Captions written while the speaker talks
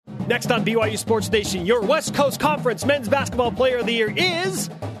Next on BYU Sports Nation, your West Coast Conference Men's Basketball Player of the Year is,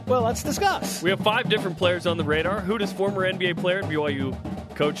 well, let's discuss. We have 5 different players on the radar. Who does former NBA player and BYU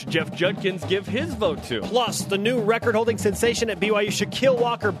coach Jeff Judkins give his vote to? Plus, the new record-holding sensation at BYU, Shaquille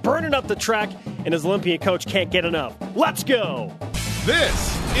Walker, burning up the track, and his Olympian coach can't get enough. Let's go!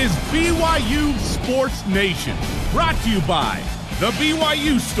 This is BYU Sports Nation, brought to you by The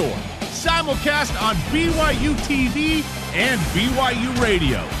BYU Store, simulcast on BYU TV and BYU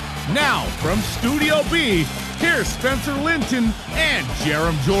Radio. Now, from Studio B, here's Spencer Linton and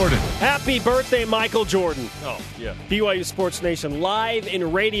Jerem Jordan. Happy birthday, Michael Jordan. Oh, yeah. BYU Sports Nation live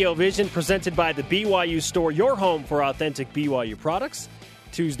in Radio Vision, presented by the BYU Store, your home for authentic BYU products.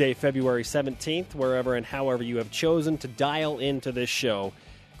 Tuesday, February 17th, wherever and however you have chosen to dial into this show.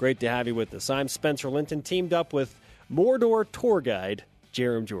 Great to have you with us. I'm Spencer Linton, teamed up with Mordor tour guide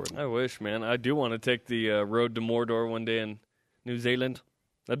Jerem Jordan. I wish, man. I do want to take the road to Mordor one day in New Zealand.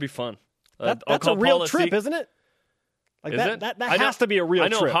 That'd be fun. That's a real trip, isn't it? Like that has to be a real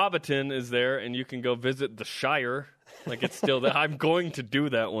trip. I know Hobbiton is there, and you can go visit the Shire. Like, it's still there. I'm going to do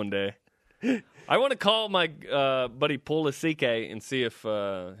that one day. I want to call my buddy Polasike and see if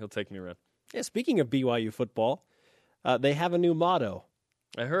he'll take me around. Yeah, speaking of BYU football, they have a new motto.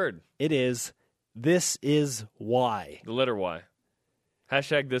 I heard. It is, "This is why." The letter Y.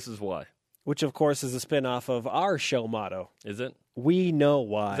 Hashtag this is why. Which, of course, is a spinoff of our show motto. Is it? We know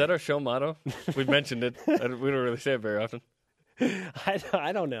why. Is that our show motto? We've mentioned it. We don't really say it very often.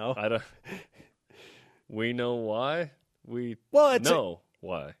 I don't know. We know why? We know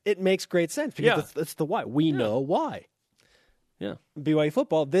why. It makes great sense because it's the why. We know why. Yeah. BYU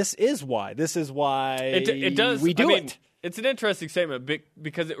football, this is why. This is why it does. We do it. It's an interesting statement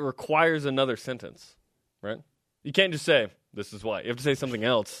because it requires another sentence, right? You can't just say, this is why. You have to say something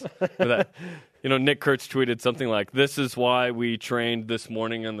else for that. Nick Kurtz tweeted something like, this is why we trained this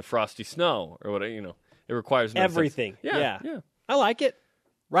morning in the frosty snow, or whatever. It requires no everything. Yeah. I like it.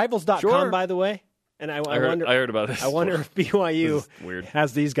 Rivals.com, sure. By the way. And I heard about this. I wonder if BYU weird.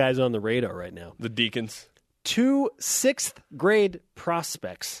 has these guys on the radar right now. The Deacons. 2 6th grade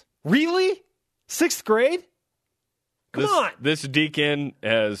prospects. Really? 6th grade? Come on. This Deacon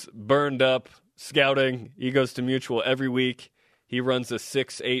has burned up scouting. He goes to Mutual every week. He runs a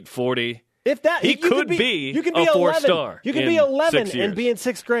 6.8 40. If that he could be a 4-star. You could be 11 and be in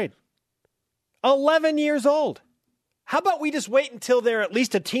 6th grade. 11 years old. How about we just wait until they're at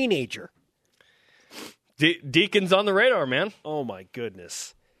least a teenager? Deacon's on the radar, man. Oh, my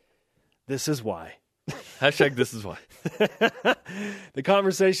goodness. This is why. Hashtag this is why. The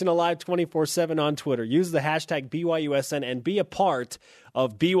conversation alive 24/7 on Twitter. Use the hashtag BYUSN and be a part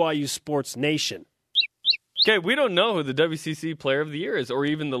of BYU Sports Nation. Okay, we don't know who the WCC Player of the Year is or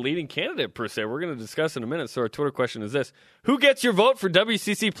even the leading candidate, per se. We're going to discuss in a minute. So our Twitter question is this. Who gets your vote for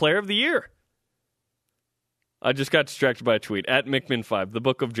WCC Player of the Year? I just got distracted by a tweet. At Mickman5, the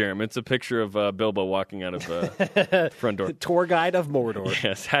Book of Jerem. It's a picture of Bilbo walking out of the front door. Tour guide of Mordor.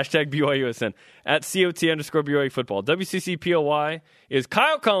 Yes, hashtag BYUSN. At COT_BYU football. WCC POY is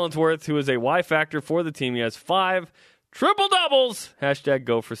Kyle Collinsworth, who is a Y factor for the team. He has 5 triple-doubles. Hashtag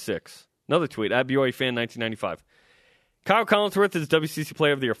go for 6. Another tweet. At BYU fan 1995. Kyle Collinsworth is WCC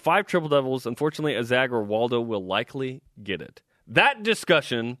Player of the Year. 5 triple-doubles. Unfortunately, Azag or Waldo will likely get it. That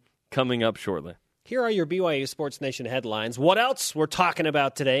discussion coming up shortly. Here are your BYU Sports Nation headlines. What else we're talking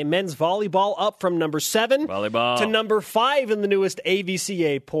about today? Men's volleyball up from number 7 to number 5 in the newest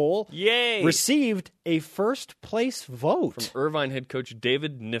AVCA poll. Yay! Received a first-place vote. From Irvine head coach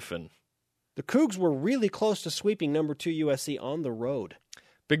David Niffen. The Cougs were really close to sweeping number 2 USC on the road.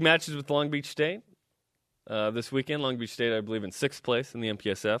 Big matches with Long Beach State this weekend. Long Beach State, I believe, in 6th place in the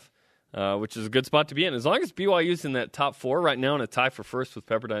MPSF, which is a good spot to be in. As long as BYU's in that top 4 right now in a tie for first with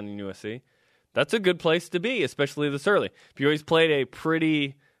Pepperdine and USC, that's a good place to be, especially this early. BYU's played a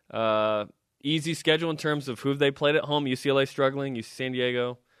pretty easy schedule in terms of who they played at home. UCLA struggling, UC San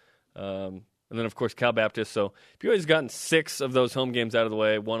Diego, and then, of course, Cal Baptist. So BYU's gotten 6 of those home games out of the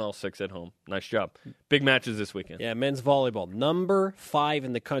way, won all 6 at home. Nice job. Big matches this weekend. Yeah, men's volleyball, number 5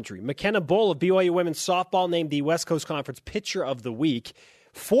 in the country. McKenna Bull of BYU women's softball named the West Coast Conference Pitcher of the Week.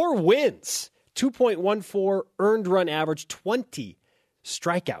 4 wins, 2.14 earned run average, 20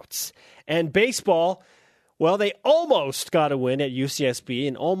 strikeouts. And baseball, well, they almost got a win at UCSB,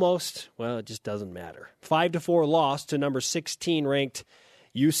 and almost, well, it just doesn't matter. 5-4 loss to number 16 ranked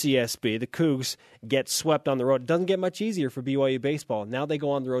UCSB. The Cougs get swept on the road. It doesn't get much easier for BYU baseball. Now they go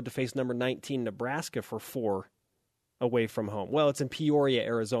on the road to face number 19 Nebraska for 4 away from home. Well, it's in Peoria,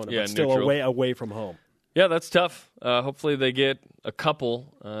 Arizona, but still away from home. Yeah, that's tough. Hopefully they get a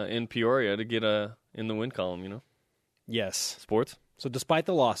couple in Peoria to get in the win column, Yes. Sports? So despite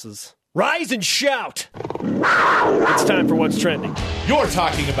the losses, rise and shout. It's time for What's Trending. You're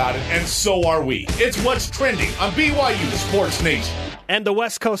talking about it, and so are we. It's What's Trending on BYU Sports Nation. And the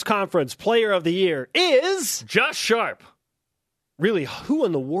West Coast Conference Player of the Year is... Josh Sharp. Really, who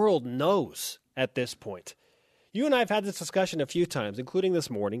in the world knows at this point? You and I have had this discussion a few times, including this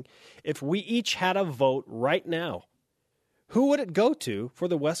morning. If we each had a vote right now, who would it go to for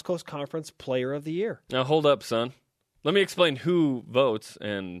the West Coast Conference Player of the Year? Now, hold up, son. Let me explain who votes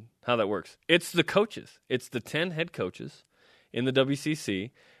and how that works. It's the coaches. It's the 10 head coaches in the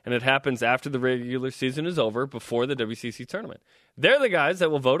WCC, and it happens after the regular season is over, before the WCC tournament. They're the guys that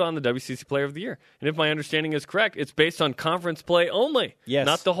will vote on the WCC Player of the Year. And if my understanding is correct, it's based on conference play only,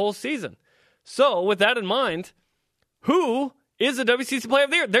 not the whole season. So, with that in mind, who is the WCC Player of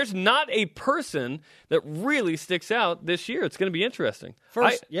the Year? There's not a person that really sticks out this year. It's going to be interesting.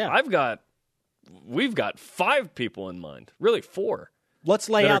 We've got 5 people in mind, really 4. Let's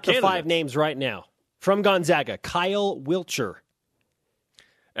lay out the 5 names right now. From Gonzaga, Kyle Wiltshire.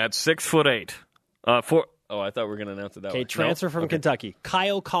 At 6'8". I thought we were going to announce it that way. Okay, transfer from Kentucky.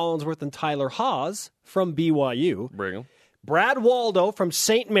 Kyle Collinsworth and Tyler Haws from BYU. Brigham. Brad Waldo from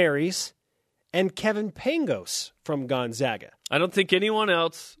St. Mary's. And Kevin Pangos from Gonzaga. I don't think anyone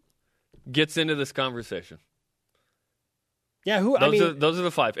else gets into this conversation. Yeah, those are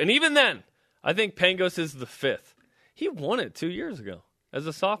the 5. And even then, I think Pangos is the 5th. He won it 2 years ago as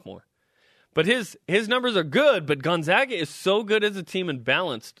a sophomore. But his numbers are good, but Gonzaga is so good as a team and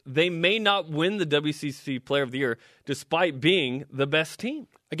balanced, they may not win the WCC Player of the Year despite being the best team.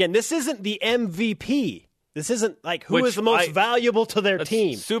 Again, this isn't the MVP. This isn't like who is the most valuable to their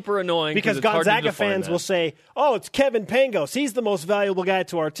team. Super annoying. Because Gonzaga fans will say, oh, it's Kevin Pangos. He's the most valuable guy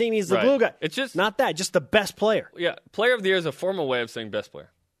to our team. He's the glue guy. It's just not that, just the best player. Yeah, Player of the Year is a formal way of saying best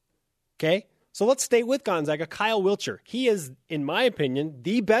player. Okay, so let's stay with Gonzaga. Kyle Wiltshire. He is, in my opinion,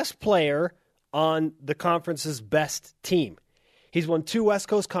 the best player on the conference's best team. He's won 2 West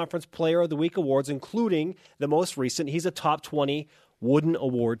Coast Conference Player of the Week awards, including the most recent. He's a top 20 Wooden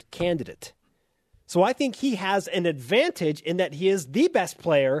Award candidate. So I think he has an advantage in that he is the best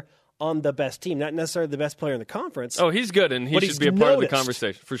player on the best team, not necessarily the best player in the conference. Oh, he's good, and he should be a part of the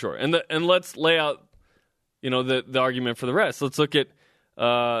conversation for sure. And let's lay out, the argument for the rest. Let's look at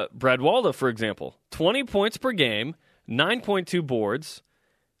Brad Waldo, for example. 20 points per game, 9.2 boards,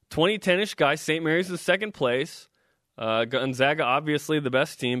 2010-ish guy. St. Mary's is second place. Gonzaga, obviously the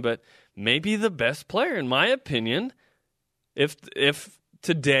best team, but maybe the best player, in my opinion. If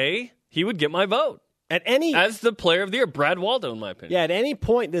today, he would get my vote. As the Player of the Year, Brad Waldo, in my opinion. Yeah, at any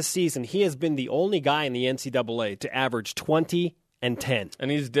point this season, he has been the only guy in the NCAA to average 20 and 10.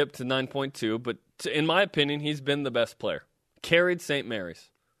 And he's dipped to 9.2, but in my opinion, he's been the best player. Carried St. Mary's.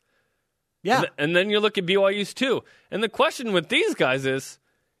 Yeah. And then you look at BYU's too. And the question with these guys is,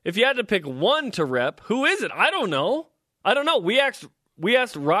 if you had to pick one to rep, who is it? I don't know. We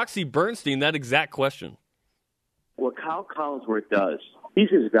asked Roxy Bernstein that exact question. What Kyle Collinsworth does, he's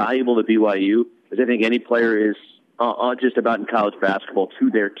as valuable to BYU as I think any player is just about in college basketball to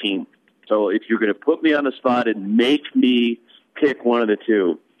their team. So if you're going to put me on the spot and make me pick one of the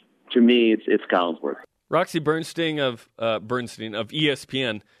two, to me, it's Collinsworth. Roxy Bernstein of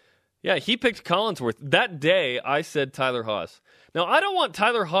ESPN, yeah, he picked Collinsworth. That day, I said Tyler Haws. Now, I don't want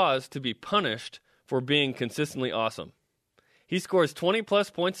Tyler Haws to be punished for being consistently awesome. He scores 20-plus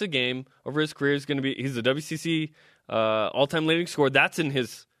points a game over his career. He's a WCC all-time leading scorer. That's in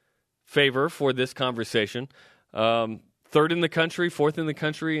his favor for this conversation. Third in the country, fourth in the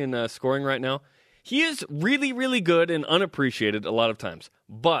country in scoring right now. He is really, really good and unappreciated a lot of times.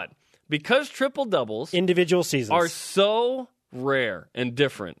 But because triple-doubles individual seasons are so rare and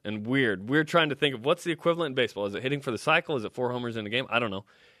different and weird, we're trying to think of what's the equivalent in baseball. Is it hitting for the cycle? Is it 4 homers in a game? I don't know.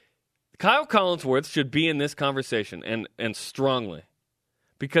 Kyle Collinsworth should be in this conversation and strongly,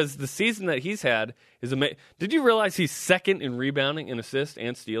 because the season that he's had is amazing. Did you realize he's second in rebounding and assists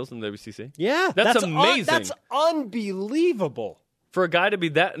and steals in the WCC? Yeah. That's amazing. That's unbelievable. For a guy to be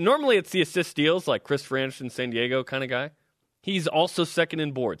that, normally it's the assist steals like Christopher Anderson, San Diego kind of guy. He's also second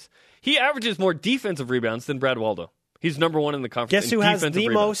in boards. He averages more defensive rebounds than Brad Waldo. He's number 1 in the conference. Guess who has the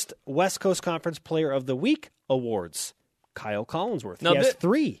most West Coast Conference Player of the Week awards? Kyle Collinsworth. He has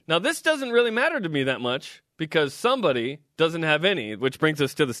 3. Now, this doesn't really matter to me that much because somebody doesn't have any, which brings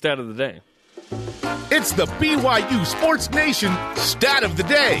us to the stat of the day. It's the BYU Sports Nation stat of the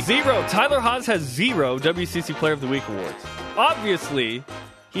day. 0. Tyler Haws has 0 WCC Player of the Week awards. Obviously,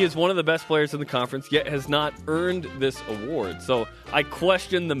 he is one of the best players in the conference, yet has not earned this award. So I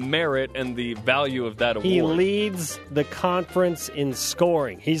question the merit and the value of that award. He leads the conference in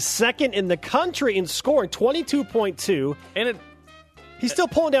scoring. He's second in the country in scoring, 22.2. And He's still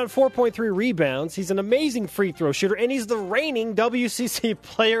pulling down 4.3 rebounds. He's an amazing free throw shooter, and he's the reigning WCC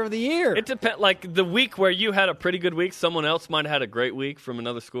Player of the Year. It depends. Like the week where you had a pretty good week, someone else might have had a great week from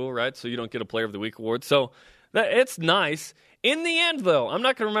another school, right? So you don't get a Player of the Week award. So it's nice. In the end, though, I'm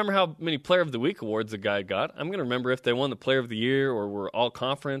not going to remember how many Player of the Week awards the guy got. I'm going to remember if they won the Player of the Year or were all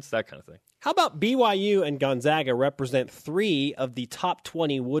conference, that kind of thing. How about BYU and Gonzaga represent 3 of the top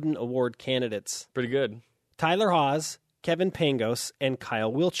 20 Wooden Award candidates? Pretty good. Tyler Haws, Kevin Pangos, and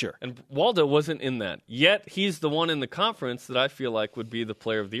Kyle Wiltshire. And Waldo wasn't in that. Yet he's the one in the conference that I feel like would be the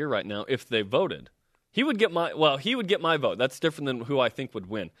Player of the Year right now if they voted. He would get my vote. That's different than who I think would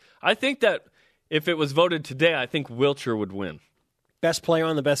win. I think that if it was voted today, I think Wiltshire would win. Best player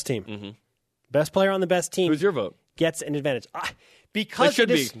on the best team. Mm-hmm. Best player on the best team. Who's your vote? Gets an advantage. Because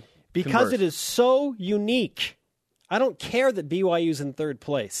it is so unique. I don't care that BYU's in third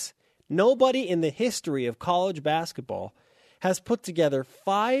place. Nobody in the history of college basketball has put together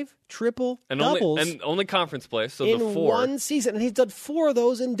 5 triple doubles only conference play. So in the 4 one season, and he's done 4 of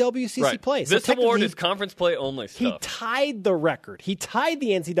those in WCC play. This award is conference play only stuff. He tied the record. He tied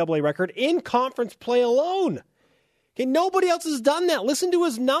the NCAA record in conference play alone. Okay, nobody else has done that. Listen to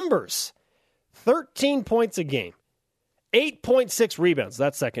his numbers: 13 points a game, 8.6 rebounds.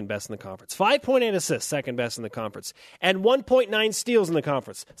 That's second best in the conference. 5.8 assists, second best in the conference, and 1.9 steals in the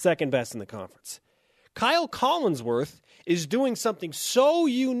conference, second best in the conference. Kyle Collinsworth is doing something so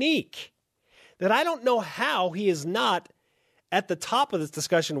unique that I don't know how he is not at the top of this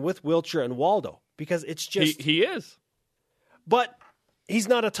discussion with Wiltshire and Waldo, because it's just... He is. But he's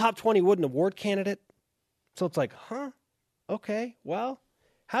not a top 20 Wooden Award candidate. So it's like, okay, well,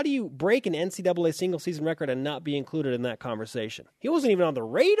 how do you break an NCAA single-season record and not be included in that conversation? He wasn't even on the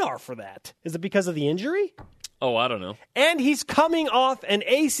radar for that. Is it because of the injury? Oh, I don't know. And he's coming off an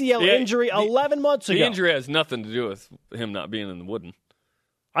ACL injury 11 months ago. The injury has nothing to do with him not being in the Wooden.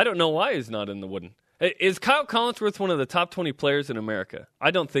 I don't know why he's not in the Wooden. Is Kyle Collinsworth one of the top 20 players in America?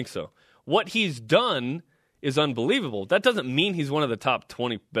 I don't think so. What he's done is unbelievable. That doesn't mean he's one of the top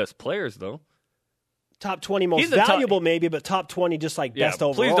 20 best players, though. Top 20 most valuable, maybe, but top 20 just like best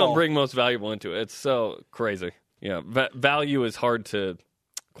overall. Please don't bring most valuable into it. It's so crazy. Yeah, value is hard to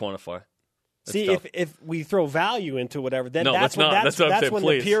quantify. See, if we throw value into whatever, then no, that's when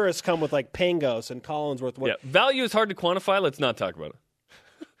the purists come with like Pangos and Collinsworth. Yeah, value is hard to quantify. Let's not talk about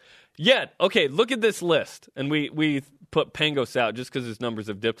it. Yet, okay, look at this list. And we put Pangos out just because his numbers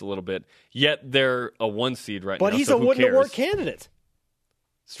have dipped a little bit. Yet they're a 1 seed right now. But he's a Wooden Award candidate.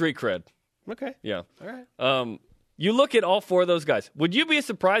 Street cred. Okay. Yeah. All right. You look at all 4 of those guys. Would you be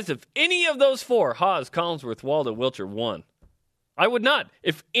surprised if any of those 4, Haws, Collinsworth, Waldo, Wiltshire, won? I would not.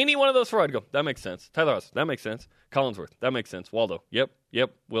 If any one of those 4, I'd go, that makes sense. Tyler Haws, that makes sense. Collinsworth, that makes sense. Waldo, yep.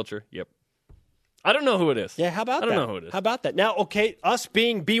 Wiltshire, yep. I don't know who it is. Yeah, how about that? I don't know who it is. How about that? Now, okay, us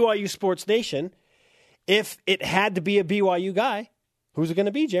being BYU Sports Nation, if it had to be a BYU guy, who's it going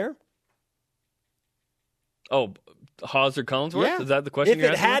to be, Jared? Oh, Haws or Collinsworth? Yeah. Is that the question if you're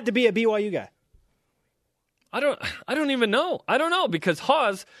it asking? had to be a BYU guy. I don't even know. I don't know, because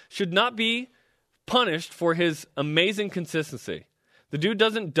Haws should not be punished for his amazing consistency. The dude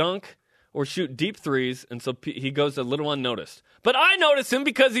doesn't dunk or shoot deep threes, and so he goes a little unnoticed. But I notice him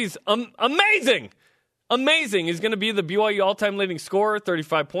because he's amazing. Amazing. He's going to be the BYU all-time leading scorer,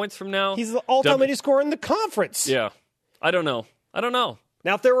 35 points from now. He's the all-time leading scorer in the conference. Yeah. I don't know.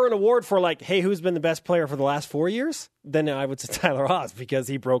 Now, if there were an award for, like, hey, who's been the best player for the last 4 years, then I would say Tyler Haws, because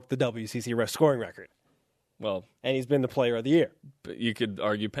he broke the WCC scoring record. Well, and he's been the player of the year. But you could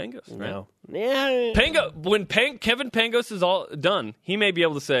argue Pangos, right? No. Yeah. When Kevin Pangos is all done, he may be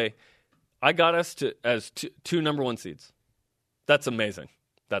able to say, I got us to as 2 number 1 seeds. That's amazing.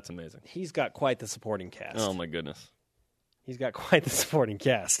 He's got quite the supporting cast. Oh, my goodness. He's got quite the supporting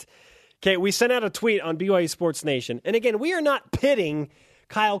cast. Okay, we sent out a tweet on BYU Sports Nation. And again, we are not pitting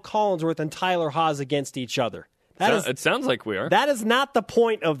Kyle Collinsworth and Tyler Haws against each other. It sounds like we are. That is not the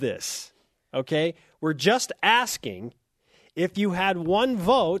point of this. Okay? We're just asking, if you had one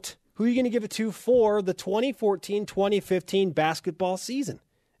vote, who are you going to give it to for the 2014-2015 basketball season?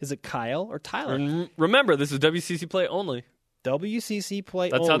 Is it Kyle or Tyler? And remember, this is WCC play only. WCC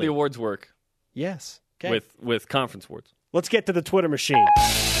play That's only. how the awards work. Yes. Okay. With conference awards. Let's get to the Twitter machine.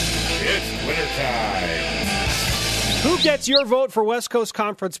 It's Twitter time. Who gets your vote for West Coast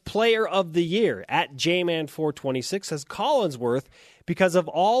Conference Player of the Year? At JMan426 says Collinsworth, because of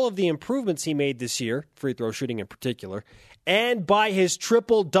all of the improvements he made this year, free throw shooting in particular, and by his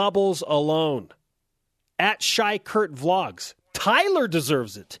triple doubles alone. At Shy Kurt Vlogs, Tyler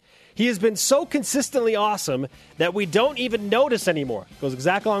deserves it. He has been so consistently awesome that we don't even notice anymore. Goes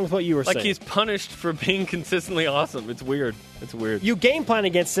exactly along with what you were saying. Like he's punished for being consistently awesome. It's weird. It's weird. You game plan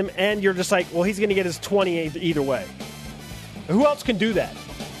against him, and you're just like, well, he's going to get his 20 either way. Who else can do that?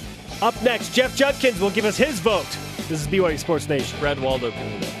 Up next, Jeff Judkins will give us his vote. This is BYU Sports Nation. Brad Waldo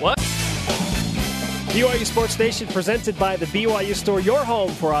can do that. What? BYU Sports Nation presented by the BYU Store, your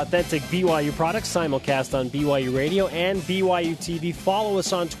home for authentic BYU products, simulcast on BYU Radio and BYU TV. Follow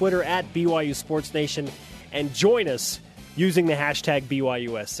us on Twitter at BYU Sports Nation and join us using the hashtag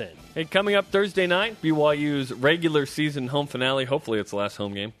BYUSN. Hey, coming up Thursday night, BYU's regular season home finale. Hopefully it's the last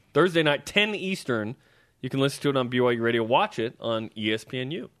home game. Thursday night, 10 Eastern. You can listen to it on BYU Radio. Watch it on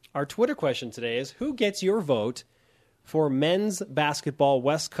ESPNU. Our Twitter question today is, who gets your vote for men's basketball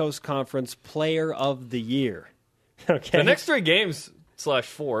West Coast Conference Player of the Year? Okay. The next 3 games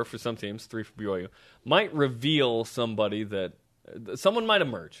 /4 for some teams, 3 for BYU, might reveal somebody that someone might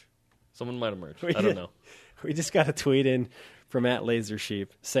emerge. I don't know. We just got a tweet in from @LaserSheep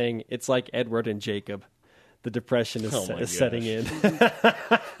saying it's like Edward and Jacob. The depression is setting in.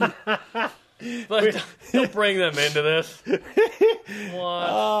 But don't bring them into this. What?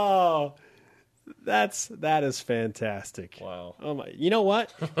 Oh, that is fantastic. Wow. Oh my! You know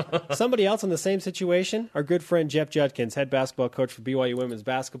what? Somebody else in the same situation. Our good friend Jeff Judkins, head basketball coach for BYU women's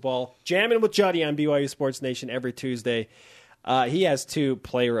basketball, jamming with Juddy on BYU Sports Nation every Tuesday. He has 2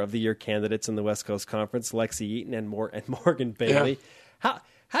 Player of the Year candidates in the West Coast Conference: Lexi Eaton and Morgan Bailey. Yeah.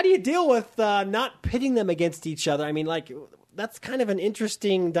 How do you deal with not pitting them against each other? I mean, like, that's kind of an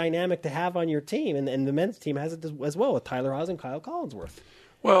interesting dynamic to have on your team, and the men's team has it as well with Tyler Haws and Kyle Collinsworth.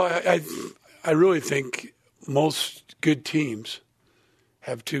 Well, I really think most good teams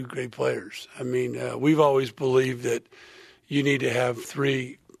have 2 great players. I mean, we've always believed that you need to have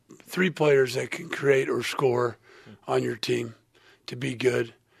three players that can create or score on your team to be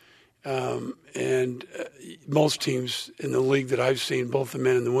good. And most teams in the league that I've seen, both the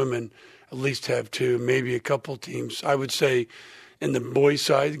men and the women, at least have 2, maybe a couple teams. I would say in the boys'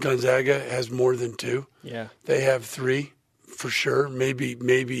 side, Gonzaga has more than 2. Yeah. They have 3 for sure, maybe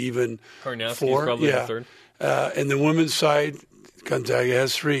even Karnowski's 4. probably the third. And the women's side, Gonzaga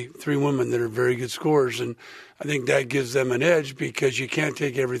has 3 women that are very good scorers, and I think that gives them an edge because you can't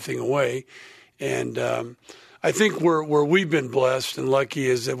take everything away. And I think where we've been blessed and lucky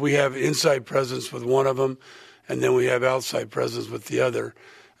is that we have inside presence with one of them, and then we have outside presence with the other.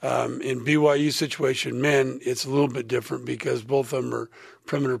 In BYU situation, men, it's a little bit different because both of them are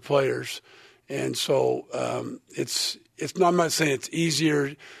perimeter players, and so it's not. I'm not saying it's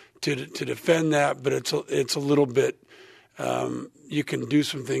easier to defend that, but it's a little bit. You can do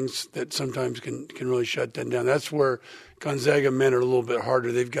some things that sometimes can really shut them down. That's where Gonzaga men are a little bit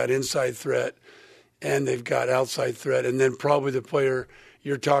harder. They've got inside threat and they've got outside threat, and then probably the player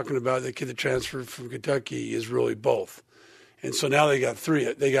you're talking about, the kid that transferred from Kentucky, is really both. And so now they got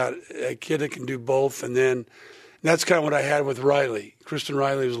 3. They got a kid that can do both, and that's kind of what I had with Riley. Kristen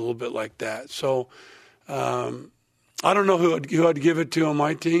Riley was a little bit like that. So I don't know who I'd give it to on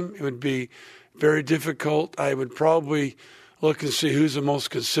my team. It would be very difficult. I would probably look and see who's the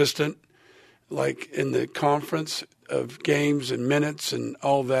most consistent, like in the conference of games and minutes and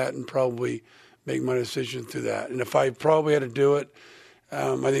all that, and probably make my decision through that. And if I probably had to do it,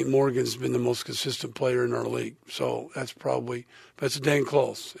 I think Morgan's been the most consistent player in our league. So that's probably, but it's dang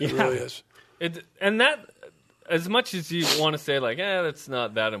close. It really is. And that, as much as you want to say, like, that's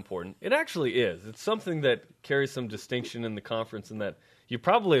not that important, it actually is. It's something that carries some distinction in the conference and that you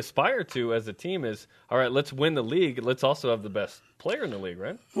probably aspire to as a team is, all right, let's win the league. Let's also have the best player in the league,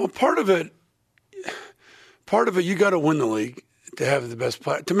 right? Well, part of it, you got to win the league to have the best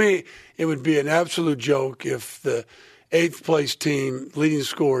player. To me, it would be an absolute joke if the 8th place team leading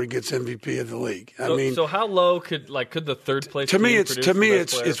scorer gets MVP of the league. So how low could the 3rd place? To me,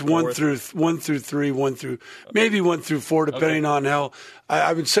 it's 1 through 3, 1 through maybe 1 through 4, depending on how.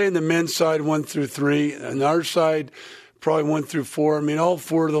 I would say in the men's side 1 through 3, and our side probably 1 through 4. I mean, all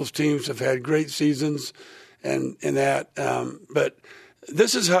 4 of those teams have had great seasons, and that. But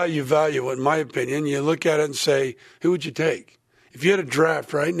this is how you value it, in my opinion. You look at it and say, who would you take if you had a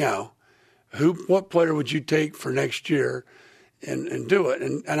draft right now? What player would you take for next year and do it?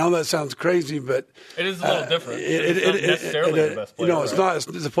 And I know that sounds crazy, but it is a little different. It's not necessarily the best player. It's not.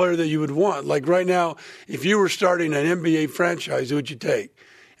 It's a player that you would want. Like right now, if you were starting an NBA franchise, who would you take?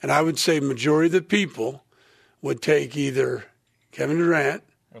 And I would say majority of the people would take either Kevin Durant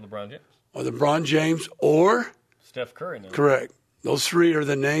or LeBron James or Steph Curry. Correct. Those 3 are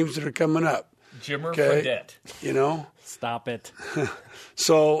the names that are coming up. Jimmer Fredette. You know? Stop it.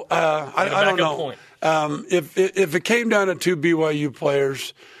 So I don't know. Point. If it came down to 2 BYU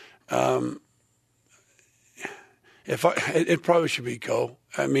players, It probably should be Coe.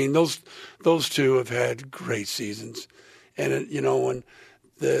 I mean, those two have had great seasons, and when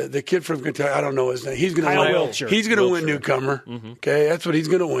the kid from Kentucky, I don't know his name, he's going to win. Wiltshire. He's going to win newcomer. Mm-hmm. Okay, that's what he's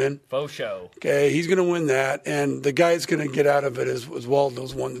going to win. Faux show. Okay, he's going to win that, and the guy that's going to get out of it is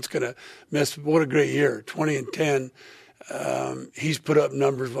Waldo's one that's going to miss. What a great year, 20-10. He's put up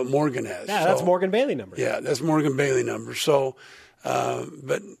numbers what Morgan has. Yeah, that's Morgan Bailey numbers. Yeah, that's Morgan Bailey numbers. So,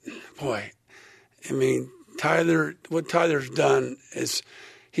 but boy, I mean, what Tyler's done is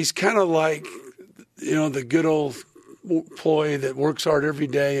he's kind of like, the good old employee that works hard every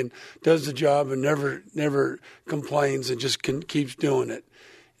day and does the job and never complains and just keeps doing it.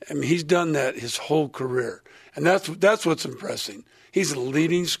 I mean, he's done that his whole career, and that's what's impressing. He's the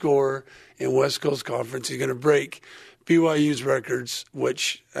leading scorer in West Coast Conference. He's going to break BYU's records,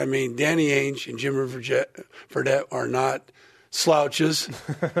 which, I mean, Danny Ainge and Jimmy Fredette are not slouches.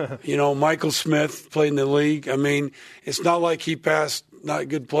 Michael Smith played in the league. I mean, it's not like he passed not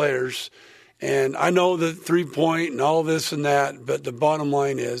good players. And I know the 3-point and all this and that, but the bottom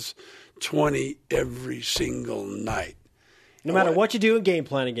line is 20 every single night. No matter what you do in game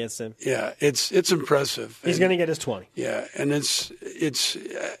plan against him. Yeah, it's impressive. He's going to get his 20. Yeah, and it's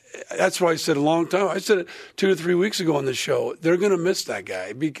that's why I said a long time. I said it 2 or 3 weeks ago on the show. They're going to miss that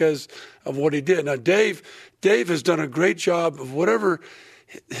guy because of what he did. Now, Dave has done a great job of whatever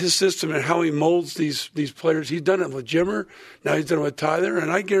his system and how he molds these players. He's done it with Jimmer. Now he's done it with Tyler,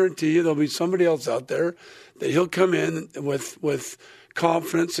 and I guarantee you there'll be somebody else out there that he'll come in with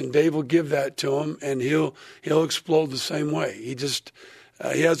confidence, and Dave will give that to him, and he'll explode the same way. He just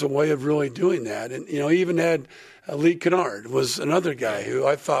he has a way of really doing that. And he even had Lee Kennard was another guy who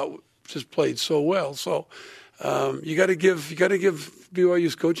I thought just played so well. So you got to give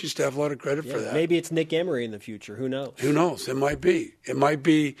BYU's coaching staff a lot of credit for that. Maybe it's Nick Emery in the future. Who knows? Who knows? It might be. It might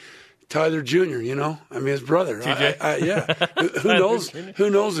be Tyler Jr., I mean, his brother. TJ? Yeah. Who knows? Who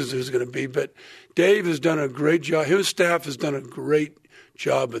knows who's going to be? But Dave has done a great job. His staff has done a great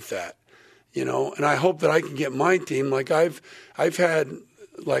job with that, and I hope that I can get my team. Like I've had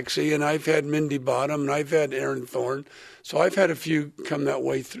Lexi, and I've had Mindy Bottom, and I've had Aaron Thorne. So I've had a few come that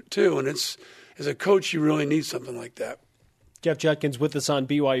way too. And as a coach, you really need something like that. Jeff Judkins with us on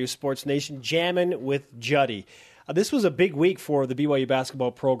BYU Sports Nation, jamming with Juddy. This was a big week for the BYU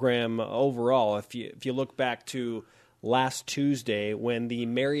basketball program overall. If you look back to last Tuesday when the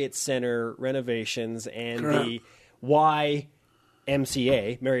Marriott Center renovations and the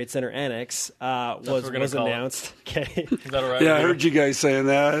YMCA, Marriott Center Annex, was announced. Okay. Is that all right? Yeah, I heard you guys saying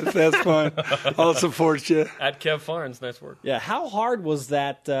that. That's fine. I'll support you. At Kev Farns, nice work. Yeah, how hard was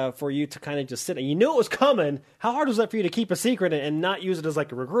that for you to kind of just sit? You knew it was coming. How hard was that for you to keep a secret and not use it as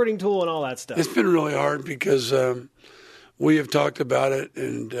like a recruiting tool and all that stuff? It's been really hard because we have talked about it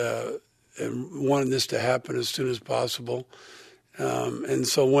and wanted this to happen as soon as possible. And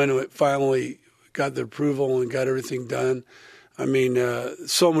so when it finally got the approval and got everything done, I mean,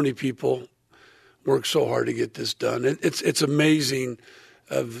 so many people worked so hard to get this done. It's amazing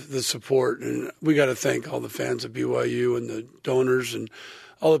of the support, and we got to thank all the fans of BYU and the donors and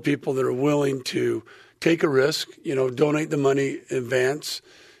all the people that are willing to take a risk, donate the money in advance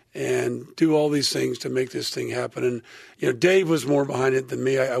and do all these things to make this thing happen. And, Dave was more behind it than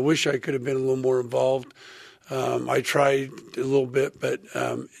me. I wish I could have been a little more involved. I tried a little bit, but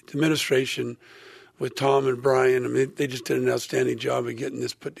the administration with Tom and Brian, I mean, they just did an outstanding job of getting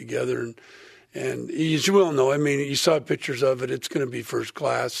this put together. And as you well know, I mean, you saw pictures of it. It's going to be first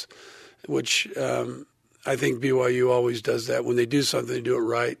class, which I think BYU always does that. When they do something, they do it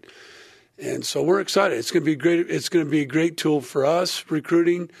right. And so we're excited. It's going to be great. It's going to be a great tool for us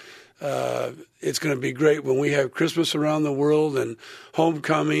recruiting. It's going to be great when we have Christmas around the world and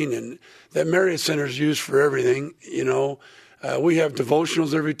homecoming, and that Marriott Center is used for everything. We have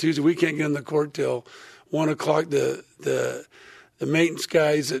devotionals every Tuesday. We can't get in the court till 1 o'clock. The maintenance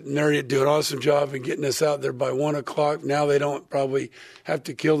guys at Marriott do an awesome job in getting us out there by 1 o'clock. Now they don't probably have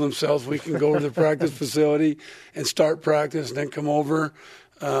to kill themselves. We can go to the practice facility and start practice and then come over.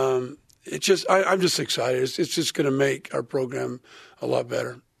 I'm just excited. It's just going to make our program a lot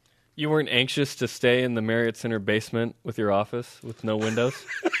better. You weren't anxious to stay in the Marriott Center basement with your office with no windows?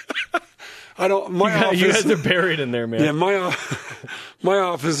 I don't. My office. You guys are buried in there, man. Yeah, my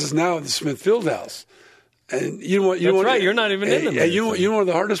office is now at the Smith Fieldhouse, and That's right. You're not even in the Marriott Center. You know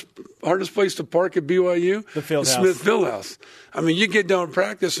the hardest place to park at BYU? The Fieldhouse. Smith Fieldhouse. I mean, you get down to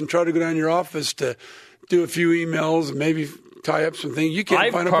practice and try to go down to your office to do a few emails and maybe tie up some things. You can't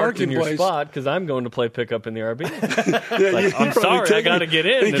I've find a parked parking in your place. spot because I'm going to play pickup in the RB. Yeah, I'm sorry, I got to get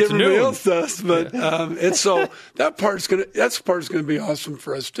in. I think It's everybody noon. else does, but it's so that part's going to be awesome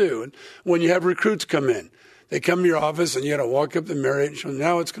for us too. And when you have recruits come in, they come to your office and you got to walk up the Marriott and show them.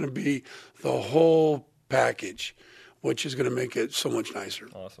 Now it's going to be the whole package, which is going to make it so much nicer.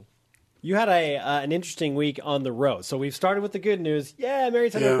 Awesome. You had an interesting week on the road. So we've started with the good news. Yeah,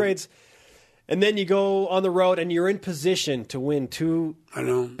 Mary's had upgrades. And then you go on the road and you're in position to win two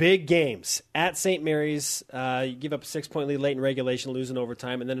big games. At St. Mary's, you give up a 6-point lead late in regulation, losing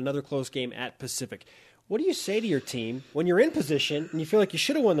overtime, and then another close game at Pacific. What do you say to your team when you're in position and you feel like you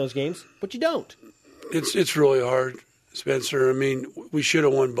should have won those games, but you don't? It's really hard, Spencer. I mean, we should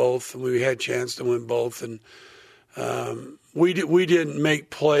have won both. We had a chance to win both. And we didn't make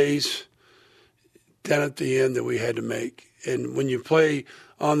plays down at the end that we had to make. And when you play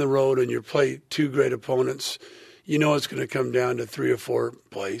on the road and you play two great opponents, you know it's going to come down to 3 or 4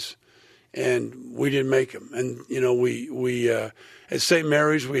 plays. And we didn't make them. And, we at St.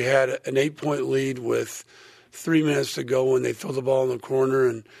 Mary's, we had an 8-point lead with 3 minutes to go when they throw the ball in the corner.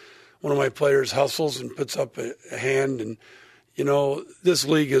 And one of my players hustles and puts up a hand. And, this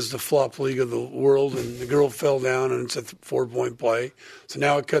league is the flop league of the world. And the girl fell down and it's a 4-point play. So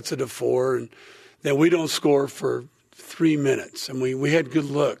now it cuts it to 4. And then we don't score for 3 minutes, and we had good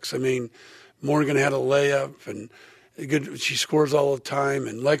looks. I mean, Morgan had a layup, and she scores all the time,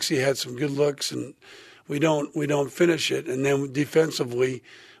 and Lexi had some good looks, and we don't finish it. And then defensively,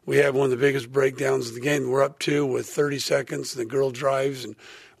 we have one of the biggest breakdowns of the game. We're up 2 with 30 seconds, and the girl drives, and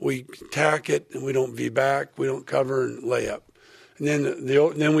we tack it, and we don't V-back, we don't cover and layup. And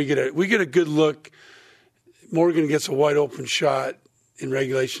then we get a good look. Morgan gets a wide open shot in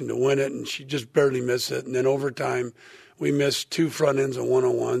regulation to win it, and she just barely missed it. And then overtime, we missed 2 front ends and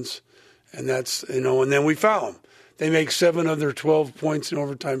 1-on-1s, and that's and then we foul them. They make 7 of their 12 points in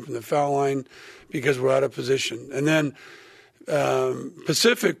overtime from the foul line because we're out of position. And then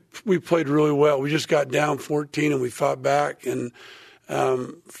Pacific, we played really well. We just got down 14 and we fought back, and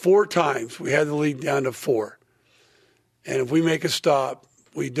 4 times we had the lead down to 4. And if we make a stop,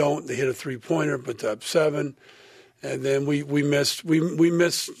 they hit a 3-pointer, but they're up 7. And then we missed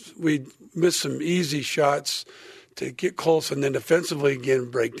some easy shots to get close, and then defensively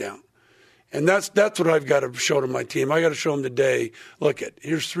again breakdown. And that's what I've got to show to my team. I got to show them today.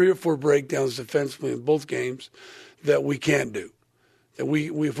 Here's 3 or 4 breakdowns defensively in both games that we can't do. That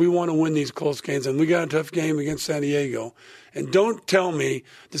if we want to win these close games, and we got a tough game against San Diego, and don't tell me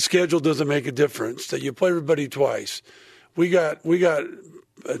the schedule doesn't make a difference. That you play everybody twice. We got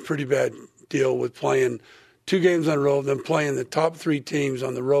a pretty bad deal with playing 2 games on the road, then playing the top 3 teams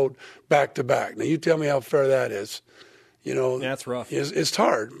on the road back to back. Now you tell me how fair that is. That's rough. It's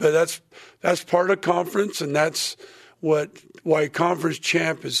hard, but that's part of conference, and that's why conference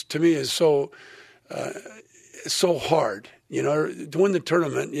champ is to me is so hard. To win the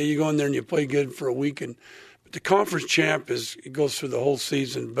tournament, you go in there and you play good for a week, but the conference champ it goes through the whole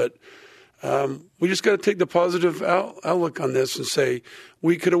season. But we just got to take the positive outlook on this and say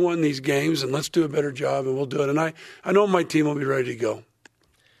we could have won these games, and let's do a better job, and we'll do it. And I know my team will be ready to go.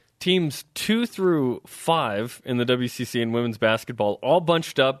 Teams 2 through 5 in the WCC in women's basketball, all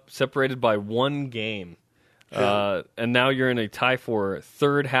bunched up, separated by 1 game. Yeah. And now you're in a tie for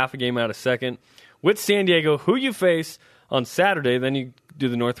third, half a game out of second. With San Diego, who you face on Saturday, then you do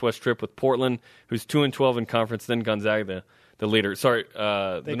the Northwest trip with Portland, who's 2-12 in conference, then Gonzaga, the leader. Sorry,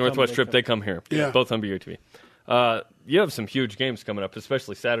 the Northwest trip, they come here. Yeah. Both on BUTV. You have some huge games coming up,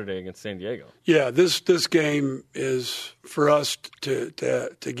 especially Saturday against San Diego. Yeah, this game is for us to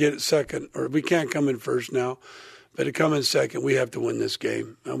get it second, or we can't come in first now, but to come in second, we have to win this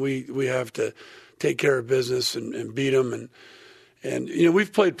game, and we have to take care of business and beat them. And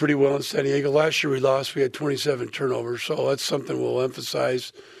we've played pretty well in San Diego. Last year we lost. We had 27 turnovers, so that's something we'll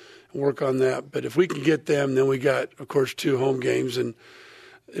emphasize and work on that. But if we can get them, then we got, of course, 2 home games, and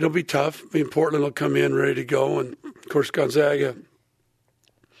it'll be tough. Portland will come in ready to go, and of course Gonzaga.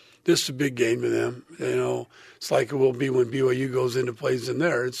 This is a big game to them. It's like it will be when BYU goes into plays in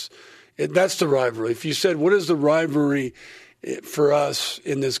there. That's the rivalry. If you said what is the rivalry for us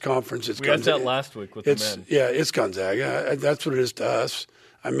in this conference, it's Gonzaga. We had that last week with the men. Yeah, it's Gonzaga. That's what it is to us.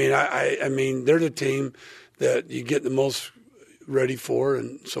 I mean, they're the team that you get the most ready for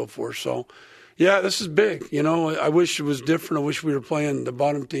and so forth. So. Yeah, this is big. I wish it was different. I wish we were playing the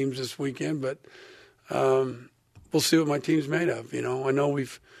bottom teams this weekend, but we'll see what my team's made of. I know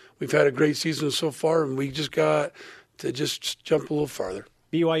we've had a great season so far, and we just got to just jump a little farther.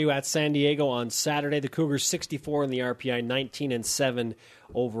 BYU at San Diego on Saturday. The Cougars 64 in the RPI, 19-7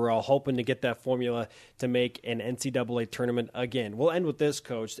 overall, hoping to get that formula to make an NCAA tournament again. We'll end with this,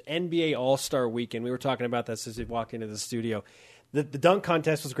 Coach. The NBA All-Star Weekend. We were talking about this as we walked into the studio. The dunk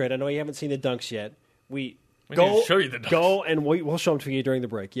contest was great. I know you haven't seen the dunks yet. We need to show you the dunks. Go, and we'll show them to you during the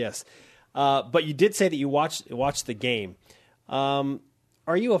break, yes. But you did say that you watched the game.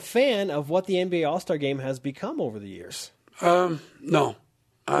 Are you a fan of what the NBA All-Star Game has become over the years? No.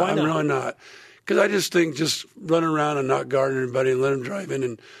 I'm really not. Because I just think just running around and not guarding everybody and let them drive in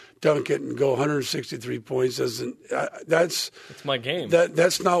and dunk it and go 163 points doesn't. That's my game.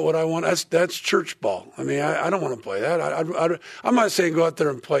 That's not what I want. That's church ball. I mean, I don't want to play that. I'm not saying go out there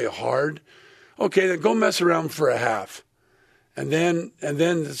and play hard. Okay, then go mess around for a half, and then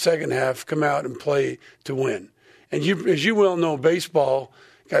the second half come out and play to win. And as you well know, baseball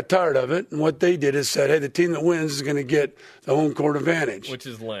got tired of it, and what they did is said, hey, the team that wins is going to get the home court advantage. Which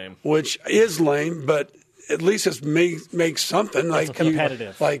is lame. But at least it's makes something. It's like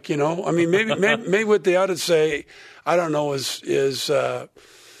competitive. I mean, maybe what they ought to say, I don't know, is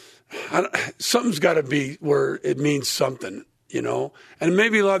something's got to be where it means something, And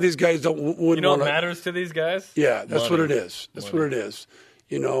maybe a lot of these guys wouldn't want to. You know what matters to these guys? Yeah, that's what it is. That's what it is.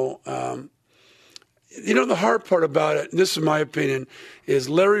 The hard part about it, and this is my opinion, is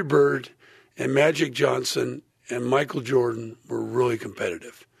Larry Bird and Magic Johnson and Michael Jordan were really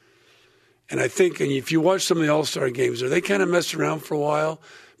competitive. And I think if you watch some of the All-Star games, they kind of messed around for a while,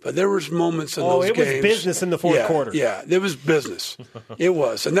 but there was moments in those games. Oh, it was business in the fourth quarter. Yeah, it was business. It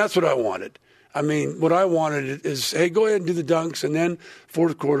was, and that's what I wanted. I mean, what I wanted is, hey, go ahead and do the dunks, and then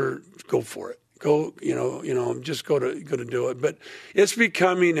fourth quarter, go for it. Go, just go to do it. But it's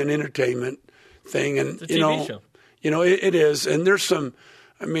becoming an entertainment thing, and it's a TV show. It is. And there's some.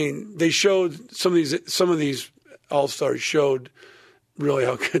 I mean, they showed some of these All-Stars showed really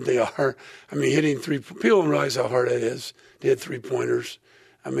how good they are. I mean, hitting three. People don't realize how hard it is to hit 3-pointers.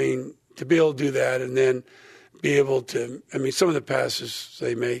 I mean, to be able to do that and then be able to. I mean, some of the passes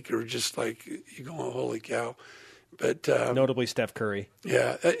they make are just like you go, oh, holy cow. But notably Steph Curry.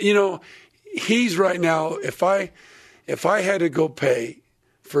 Yeah, he's right now. If I had to go pay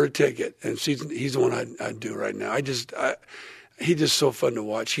for a ticket, and he's the one I'd do right now. He's just so fun to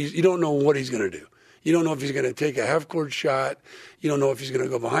watch. You don't know what he's going to do. You don't know if he's going to take a half-court shot. You don't know if he's going to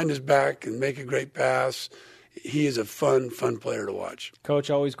go behind his back and make a great pass. He is a fun player to watch. Coach,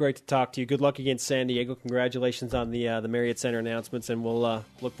 always great to talk to you. Good luck against San Diego. Congratulations on the Marriott Center announcements, and we'll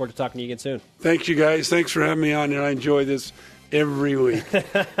look forward to talking to you again soon. Thank you, guys. Thanks for having me on, and I enjoy this every week.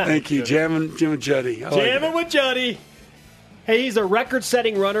 Thank you. Jamming with Juddy. Jamming with Juddy. Hey, he's a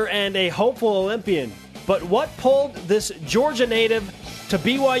record-setting runner and a hopeful Olympian. But what pulled this Georgia native to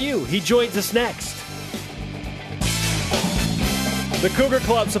BYU? He joins us next. The Cougar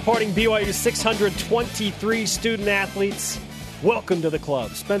Club supporting BYU's 623 student athletes. Welcome to the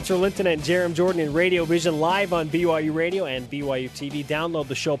club. Spencer Linton and Jerem Jordan in Radio Vision live on BYU Radio and BYU TV. Download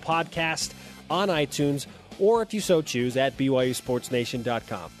the show podcast on iTunes or, if you so choose, at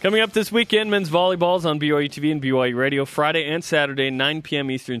BYUSportsNation.com. Coming up this weekend, men's volleyball's on BYU TV and BYU Radio. Friday and Saturday, 9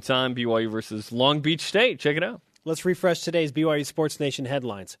 p.m. Eastern Time, BYU versus Long Beach State. Check it out. Let's refresh today's BYU Sports Nation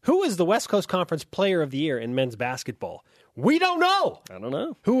headlines. Who is the West Coast Conference Player of the Year in men's basketball? We don't know. I don't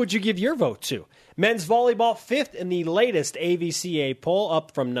know. Who would you give your vote to? Men's volleyball, 5th in the latest AVCA poll,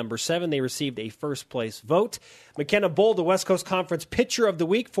 up from number 7. They received a first-place vote. McKenna Bull, the West Coast Conference Pitcher of the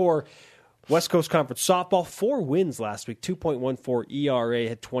Week for West Coast Conference softball, 4 wins last week, 2.14 ERA,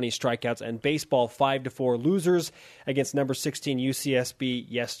 had 20 strikeouts, and baseball 5-4 losers against number 16 UCSB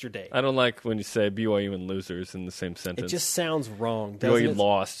yesterday. I don't like when you say BYU and losers in the same sentence. It just sounds wrong, doesn't BYU it?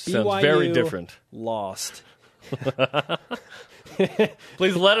 lost. BYU sounds very different. Lost.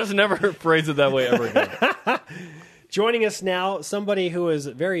 Please let us never phrase it that way ever again. Joining us now, somebody who is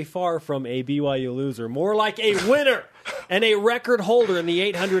very far from a BYU loser, more like a winner and a record holder in the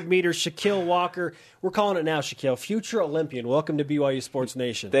 800 meters, Shaquille Walker. We're calling it now, Shaquille, future Olympian. Welcome to BYU Sports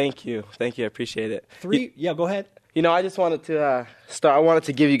Nation. Thank you. I appreciate it. Go ahead. I just wanted to start. I wanted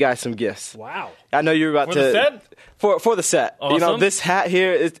to give you guys some gifts. Wow. I know you're about for the set? For the set. Awesome. This hat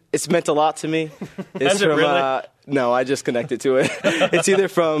here, it's meant a lot to me. It's Has it from, really? No, I just connected to it. It's either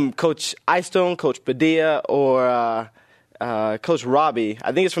from Coach Eyestone, Coach Padilla, or Coach Robbie.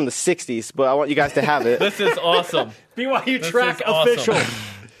 I think it's from the 60s, but I want you guys to have it. This is awesome. BYU track official.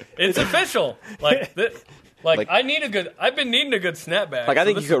 It's official. I've been needing a good snapback. I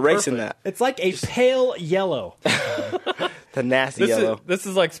think you could race in that. It's like a pale yellow. The nasty yellow. This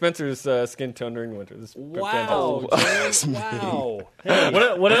is like Spencer's skin tone during winter. This is Wow. fantastic. James, wow. Hey,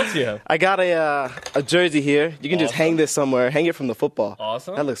 What else do you have? I got a jersey here. You can just hang this somewhere. Hang it from the football.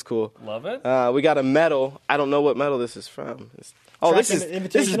 Awesome. That looks cool. Love it. We got a medal. I don't know what medal this is from. Track This is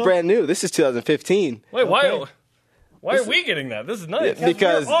Invitational? brand new. This is 2015. Wait, why are we getting that? This is nice.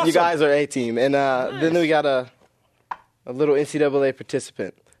 Because You're awesome. you guys are A team, and then we got a little NCAA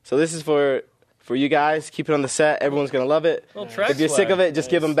participant. So this is for you guys. Keep it on the set. Everyone's gonna love it. Little track If you're sick swag. of it, just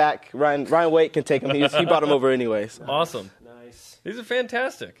give them back. Ryan Waite can take them. He brought them over anyways. Awesome. nice. These are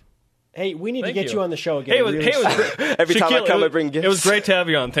fantastic. Hey, we need Thank to get you. you on the show again. Hey, it was Really Every time I Shaquille, come, I bring gifts. It was great to have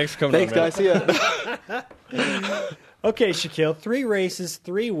you on. Thanks for coming Thanks, on, man. guys. See ya. Okay, Shaquille, 3 races,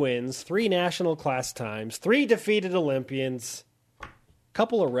 3 wins, 3 national class times, 3 defeated Olympians,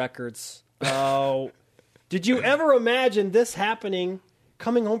 couple of records. Did you ever imagine this happening,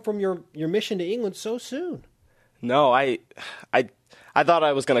 coming home from your mission to England so soon? No, I thought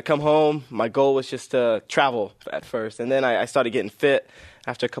I was going to come home. My goal was just to travel at first. And then I started getting fit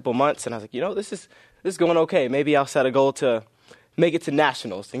after a couple months. And I was like, this is going okay. Maybe I'll set a goal to make it to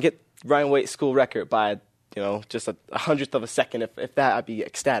nationals and get Ryan Waite's school record by, just a 100th of a second. If that, I'd be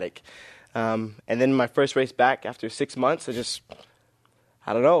ecstatic. And then my first race back after 6 months,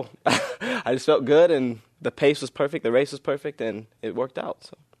 I don't know. I just felt good, and the pace was perfect. The race was perfect, and it worked out.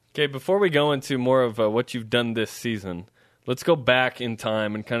 So. Okay, before we go into more of what you've done this season, let's go back in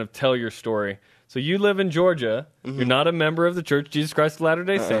time and kind of tell your story. So you live in Georgia. Mm-hmm. You're not a member of the Church of Jesus Christ of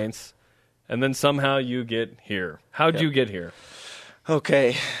Latter-day Saints, and then somehow you get here. How'd you get here?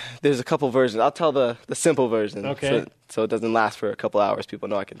 Okay, there's a couple versions. I'll tell the simple version. Okay. So it doesn't last for a couple hours. People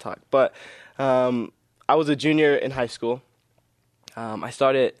know I can talk. But I was a junior in high school.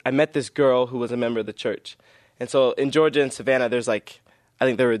 I met this girl who was a member of the church. And so in Georgia and Savannah, I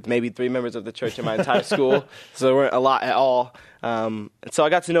think there were maybe 3 members of the church in my entire school. So there weren't a lot at all. And so I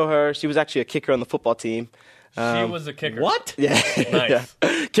got to know her. She was actually a kicker on the football team. She was a kicker. What? Yeah. Nice.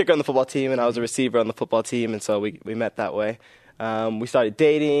 Yeah. Kicker on the football team, and I was a receiver on the football team. And so we met that way. We started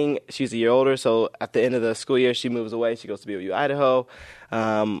dating. She's a year older, so at the end of the school year, she moves away. She goes to BYU, Idaho.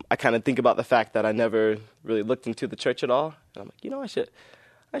 I kind of think about the fact that I never really looked into the church at all. And I'm like,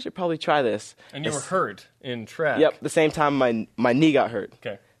 I should probably try this. And you were hurt in track. Yep, the same time my knee got hurt.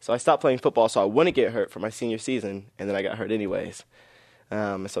 Okay. So I stopped playing football so I wouldn't get hurt for my senior season, and then I got hurt anyways.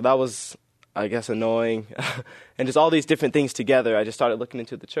 So that was, I guess, annoying. And just all these different things together, I just started looking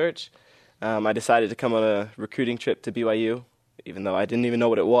into the church. I decided to come on a recruiting trip to BYU. Even though I didn't even know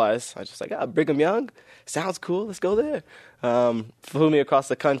what it was. I was just like, Brigham Young, sounds cool, let's go there. Flew me across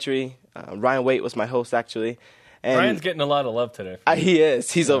the country. Ryan Waite was my host, actually. And Ryan's getting a lot of love today. he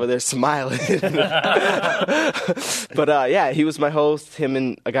is. He's over there smiling. But, he was my host, him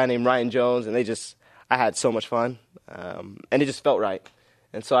and a guy named Ryan Jones, and I had so much fun. And it just felt right.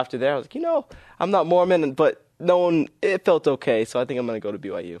 And so after there, I was like, I'm not Mormon, but it felt okay, so I think I'm going to go to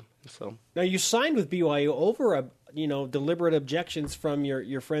BYU. So Now, you signed with BYU over deliberate objections from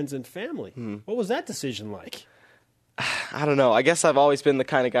your friends and family. What was that decision like? I don't know. I guess I've always been the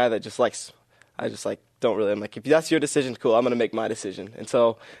kind of guy that don't really. I'm like, if that's your decision, cool, I'm going to make my decision. And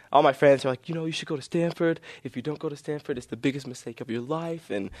so all my friends are like, you should go to Stanford. If you don't go to Stanford, it's the biggest mistake of your life.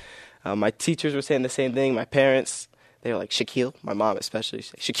 And my teachers were saying the same thing. My parents, they were like, Shaquille, my mom especially,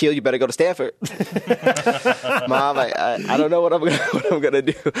 she's like, Shaquille, you better go to Stanford. Mom, I don't know what I'm going to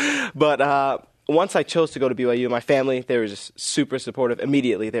do. But once I chose to go to BYU, my family, they were just super supportive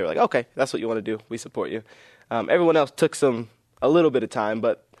immediately. They were like, okay, that's what you want to do. We support you. Everyone else took a little bit of time,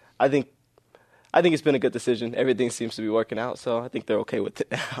 but I think it's been a good decision. Everything seems to be working out, so I think they're okay with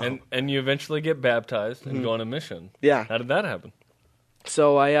it now. And you eventually get baptized and go on a mission. Yeah. How did that happen?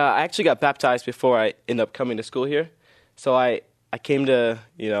 So I actually got baptized before I ended up coming to school here. So I came to,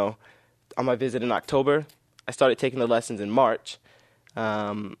 on my visit in October. I started taking the lessons in March,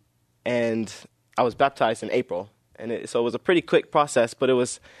 and I was baptized in April. And so it was a pretty quick process, but it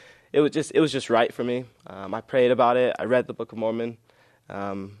was just right for me. I prayed about it. I read the Book of Mormon.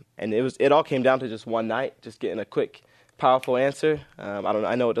 And it all came down to just one night, just getting a quick, powerful answer.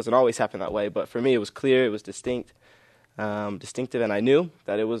 I know it doesn't always happen that way, but for me it was clear, it was distinctive, and I knew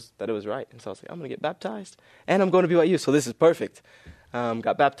that it was right. And so I was like, I'm going to get baptized, and I'm going to BYU, so this is perfect.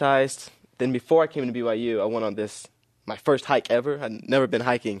 Got baptized. Then before I came to BYU, I went on my first hike ever. I'd never been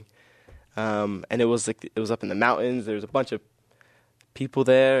hiking, and it was up in the mountains. There was a bunch of people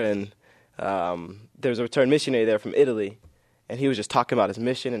there, and there was a returned missionary there from Italy. And he was just talking about his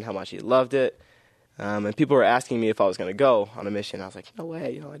mission and how much he loved it. And people were asking me if I was going to go on a mission. I was like, no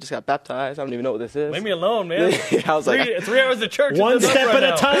way. I just got baptized. I don't even know what this is. Leave me alone, man. I was like, 3 hours of church. One step at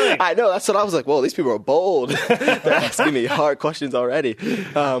a time. I know. That's what I was like. Whoa, these people are bold. They're asking me hard questions already.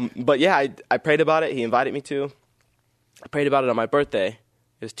 But yeah, I prayed about it. He invited me to. I prayed about it on my birthday.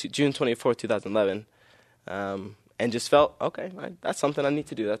 It was June 24th, 2011. And just felt, okay, that's something I need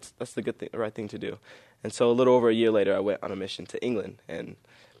to do. That's the right thing to do. And so a little over a year later, I went on a mission to England, and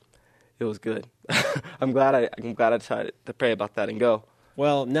it was good. I'm glad I decided to pray about that and go.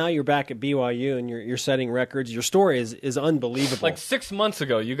 Well, now you're back at BYU and you're setting records. Your story is unbelievable. Like 6 months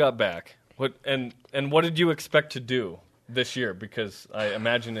ago, you got back. What did you expect to do this year? Because I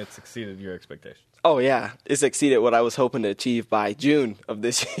imagine it's exceeded your expectations. Oh, yeah. It's exceeded what I was hoping to achieve by June of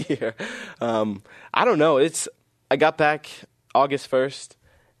this year. I don't know. I got back August 1st,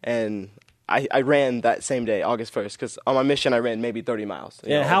 and I ran that same day, August 1st, because on my mission I ran maybe 30 miles.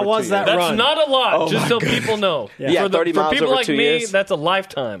 Yeah, how was that That's run? not a lot, Oh just my so goodness. people know. Yeah, 30 miles for people over like 2 me, years. that's a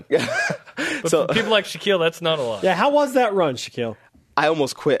lifetime. But So for people like Shaquille, that's not a lot. Yeah, how was that run, Shaquille? I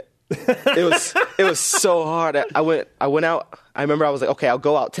almost quit. It was so hard. I went out. I remember I was like, okay, I'll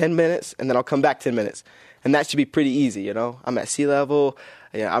go out 10 minutes and then I'll come back 10 minutes, and that should be pretty easy. I'm at sea level.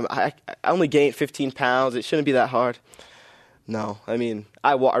 Yeah, I only gained 15 pounds. It shouldn't be that hard. No, I mean,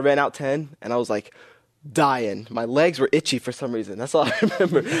 I ran out 10 and I was like dying. My legs were itchy for some reason. That's all I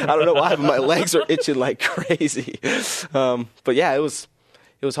remember. I don't know why, but my legs were itching like crazy. But yeah, it was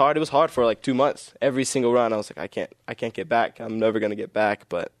hard. It was hard for like 2 months. Every single run, I was like, I can't get back. I'm never gonna get back.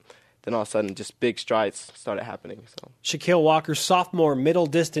 But then all of a sudden, just big strides started happening. So Shaquille Walker, sophomore middle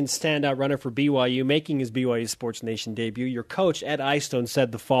distance standout runner for BYU, making his BYU Sports Nation debut. Your coach, Ed Eyestone,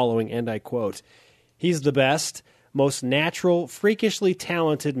 said the following, and I quote, "He's the best, most natural, freakishly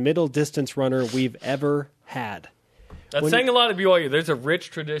talented middle distance runner we've ever had." That's saying a lot of BYU. There's a rich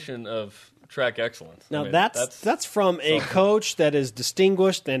tradition of track excellence. Now, that's from a coach that is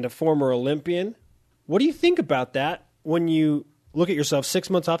distinguished and a former Olympian. What do you think about that when you look at yourself 6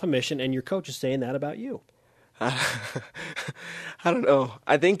 months off a mission and your coach is saying that about you? I don't know.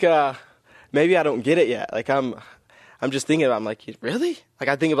 I think maybe I don't get it yet. Like I'm just thinking about. I'm like, really? Like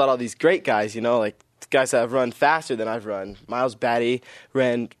I think about all these great guys. Like guys that have run faster than I've run. Miles Batty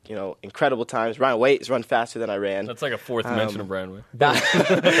ran, incredible times. Ryan Waite's run faster than I ran. That's like a fourth mention of Ryan Waite.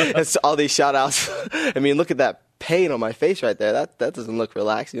 That's all these shout outs. I mean, look at that pain on my face right there. That doesn't look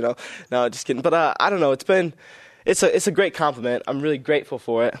relaxed, No, just kidding. But I don't know. It's a great compliment. I'm really grateful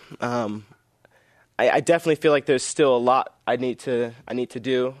for it. I definitely feel like there's still a lot I need to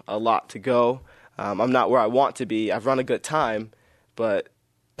do, a lot to go. I'm not where I want to be. I've run a good time, but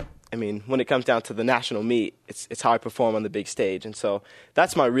I mean, when it comes down to the national meet, it's how I perform on the big stage. And so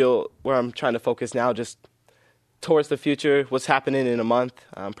that's where I'm trying to focus now, just towards the future, what's happening in a month.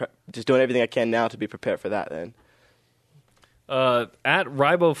 Just doing everything I can now to be prepared for that then. At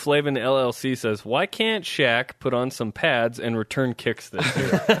Riboflavin LLC says, why can't Shaq put on some pads and return kicks this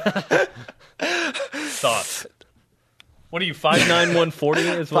year? Thoughts? What are you, 5'9", 140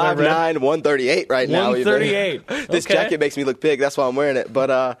 is what I read? 5'9", 138 right now. 138. This jacket makes me look big. That's why I'm wearing it.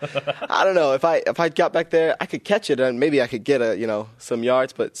 But I don't know. If I got back there, I could catch it and maybe I could get some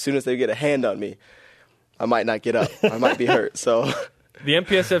yards. But as soon as they get a hand on me, I might not get up. I might be hurt. So the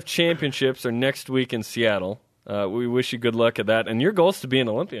MPSF championships are next week in Seattle. We wish you good luck at that. And your goal is to be an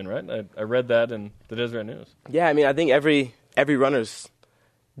Olympian, right? I read that in the Deseret News. Yeah, I mean, I think every runner's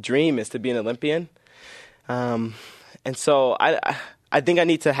dream is to be an Olympian. And so I think I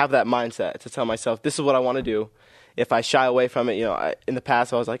need to have that mindset to tell myself, this is what I want to do. If I shy away from it, in the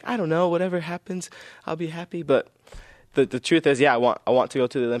past I was like, I don't know, whatever happens, I'll be happy. But the truth is, yeah, I want to go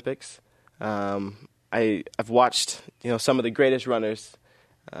to the Olympics. I've watched, some of the greatest runners.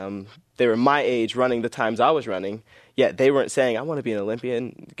 They were my age running the times I was running, yet they weren't saying, I want to be an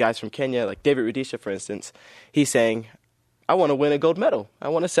Olympian. Guys from Kenya, like David Rudisha, for instance, he's saying, I want to win a gold medal. I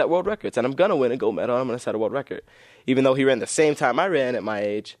want to set world records, and I'm going to win a gold medal. I'm going to set a world record. Even though he ran the same time I ran at my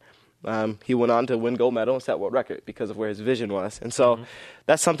age, he went on to win gold medal and set world record because of where his vision was. And so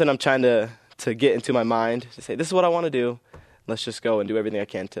that's something I'm trying to get into my mind, to say, this is what I want to do. Let's just go and do everything I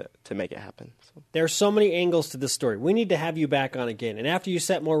can to make it happen. So. There are so many angles to this story. We need to have you back on again. And after you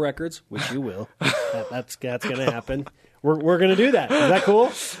set more records, which you will, that's going to happen, we're going to do that. Is that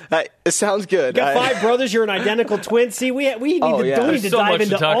cool? It sounds good. You got 5 brothers. You're an identical twin. See, we need to dive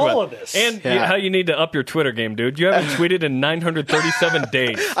into all of this. And how you need to up your Twitter game, dude. You haven't tweeted in 937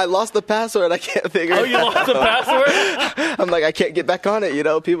 days. I lost the password. I can't figure it out. Oh, you lost the password? I'm like, I can't get back on it.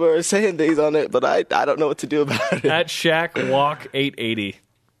 People are saying things on it, but I don't know what to do about it. At Shaq Walk 880.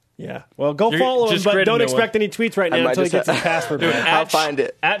 Yeah. Well, go follow him, but don't expect any tweets right now until he gets his password. Dude, I'll find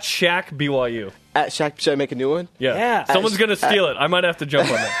it. At Shaq BYU. At Shaq, should I make a new one? Yeah. Someone's going to steal it. I might have to jump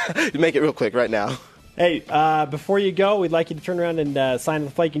on that. Make it real quick right now. Hey, before you go, we'd like you to turn around and sign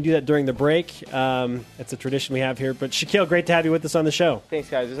the flag. You can do that during the break. It's a tradition we have here. But Shaquille, great to have you with us on the show. Thanks,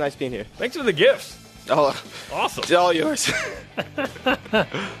 guys. It was nice being here. Thanks for the gifts. Oh, Awesome. it's all yours.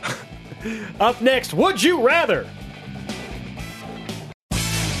 Up next, Would You Rather?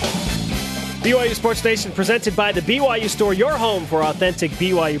 BYU Sports Nation presented by the BYU Store, your home for authentic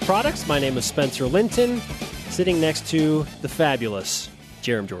BYU products. My name is Spencer Linton, sitting next to the fabulous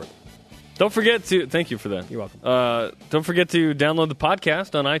Jerem Jordan. Don't forget to, thank you for that. You're welcome. Don't forget to download the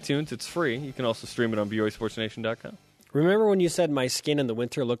podcast on iTunes. It's free. You can also stream it on BYUSportsNation.com. Remember when you said my skin in the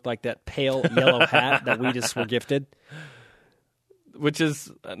winter looked like that pale yellow hat that we just were gifted? Which is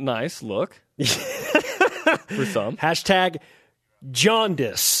a nice look for some. Hashtag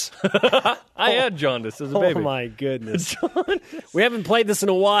jaundice. I had jaundice as a baby. Oh, my goodness. We haven't played this in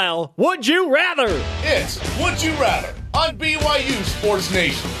a while. Would you rather? It's Would You Rather on BYU Sports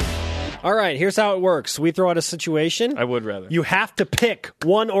Nation. All right, here's how it works. We throw out a situation. I would rather. You have to pick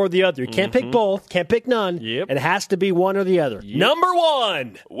one or the other. You can't pick both. Can't pick none. Yep. It has to be one or the other. Yep. Number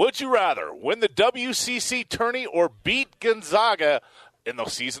one. Would you rather win the WCC tourney or beat Gonzaga in the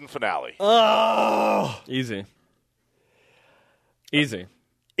season finale? Oh. Easy. Easy.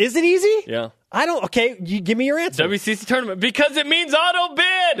 Is it easy? Yeah. I don't. Okay, you give me your answer. WCC tournament. Because it means auto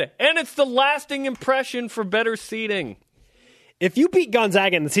bid. And it's the lasting impression for better seeding. If you beat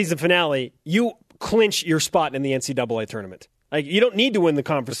Gonzaga in the season finale, you clinch your spot in the NCAA tournament. Like, you don't need to win the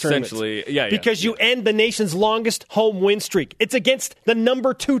conference tournament. Essentially, yeah. Because you end the nation's longest home win streak. It's against the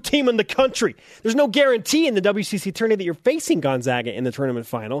number 2 team in the country. There's no guarantee in the WCC tourney that you're facing Gonzaga in the tournament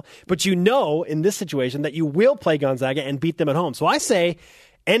final, but you know in this situation that you will play Gonzaga and beat them at home. So I say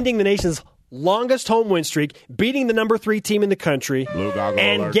ending the nation's longest home win streak, beating the number 3 team in the country,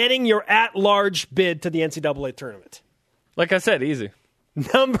 and getting your at-large bid to the NCAA tournament. Like I said, easy.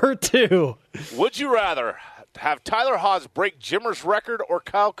 Number 2. Would you rather have Tyler Haws break Jimmer's record or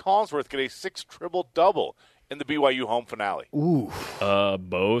Kyle Collinsworth get a 6 triple-double in the BYU home finale? Ooh.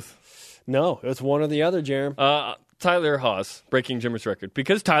 Both. No, it's one or the other, Jerem. Tyler Haws breaking Jimmer's record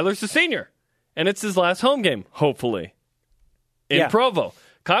because Tyler's a senior, and it's his last home game, hopefully, in Provo.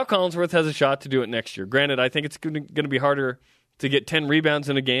 Kyle Collinsworth has a shot to do it next year. Granted, I think it's going to be harder to get 10 rebounds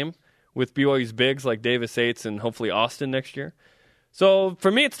in a game with BYU's bigs like Davis Yates and hopefully Austin next year. So, for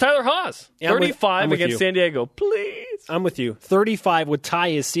me, it's Tyler Haws. 35 against San Diego. Please. I'm with you. 35 would tie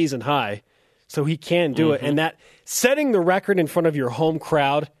his season high, so he can do it. And that setting the record in front of your home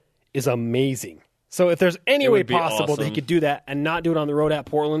crowd is amazing. So if there's any way possible that he could do that and not do it on the road at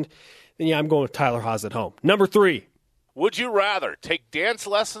Portland, then I'm going with Tyler Haws at home. Number 3. Would you rather take dance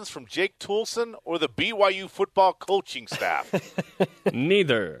lessons from Jake Toolson or the BYU football coaching staff?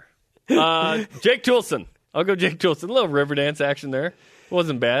 Neither. Jake Toolson. I'll go Jake Toolson. A little Riverdance action there. It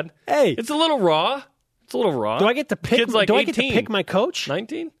wasn't bad. Hey. It's a little raw. Do I get to pick? Kid's like do 18. I get to pick my coach?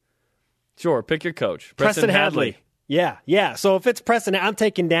 19? Sure, pick your coach. Preston Hadley. Yeah. So if it's Preston, I'm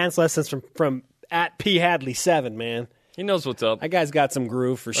taking dance lessons from at P Hadley 7, man. He knows what's up. That guy's got some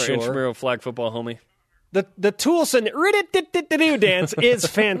groove for Our sure. intramural flag football homie. The Toolson dance is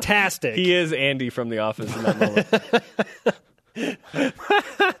fantastic. He is Andy from The Office in that moment.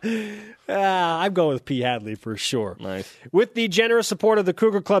 I'm going with P. Hadley for sure. Nice. With the generous support of the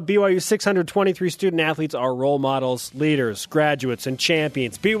Cougar Club, BYU 623 student athletes are role models, leaders, graduates, and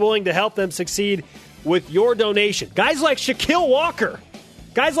champions. Be willing to help them succeed with your donation. Guys like Shaquille Walker,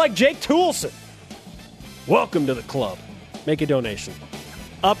 guys like Jake Toolson. Welcome to the club. Make a donation.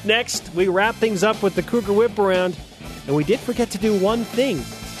 Up next, we wrap things up with the Cougar Whip Around, and we did forget to do one thing.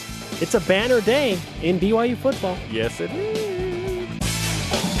 It's a banner day in BYU football. Yes, it is.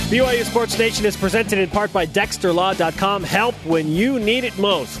 BYU Sports Nation is presented in part by DexterLaw.com. Help when you need it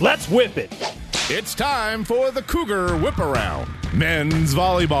most. Let's whip it. It's time for the Cougar Whip Around. Men's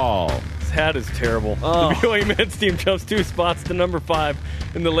volleyball. This hat is terrible. The BYU men's team jumps 2 spots to number 5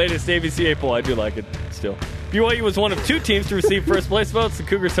 in the latest AVCA poll. I do like it still. BYU was one of 2 teams to receive first place votes. The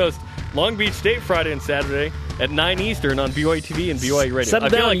Cougars host Long Beach State Friday and Saturday at 9 Eastern on BYU TV and BYU Radio. Settle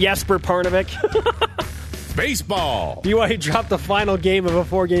down, Jesper Parnevik. Baseball. BYU dropped the final game of a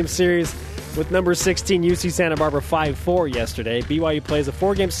 4-game series with number 16 UC Santa Barbara 5-4 yesterday. BYU plays a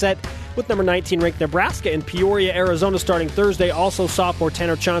 4-game set with number 19 ranked Nebraska in Peoria, Arizona starting Thursday. Also sophomore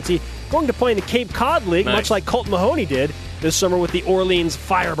Tanner Chauncey going to play in the Cape Cod League, much like Colton Mahoney did this summer with the Orleans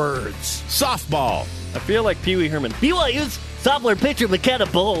Firebirds. Softball. I feel like Pee Wee Herman. BYU's sophomore pitcher McKenna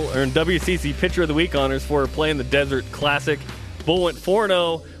Bull earned WCC Pitcher of the Week honors for playing the Desert Classic. Bull went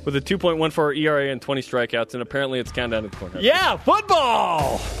 4-0 with a 2.14 ERA and 20 strikeouts, and apparently it's countdown to the corner. Yeah,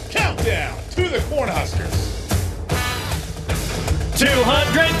 football! Countdown to the Cornhuskers.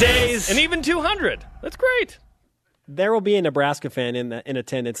 200 days. And even 200. That's great. There will be a Nebraska fan in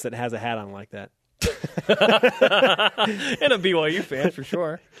attendance that has a hat on like that. And a BYU fan for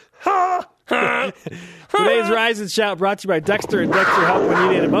sure. Today's Rise and Shout brought to you by Dexter and Dexter Help when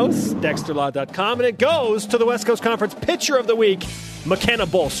you need it most. DexterLaw.com. And it goes to the West Coast Conference Pitcher of the Week, McKenna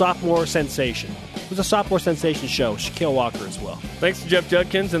Bull, sophomore sensation. It was a sophomore sensation show. Shaquille Walker as well. Thanks to Jeff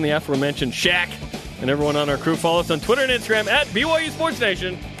Judkins and the aforementioned Shaq. And everyone on our crew, follow us on Twitter and Instagram at BYU Sports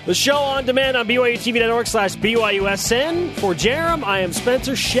Nation. The show on demand on BYUtv.org/BYUSN. For Jerem, I am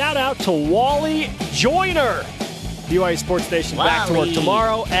Spencer. Shout out to Wally Joyner. BYU Sports Nation back to work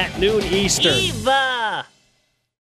tomorrow at noon Eastern. Eva!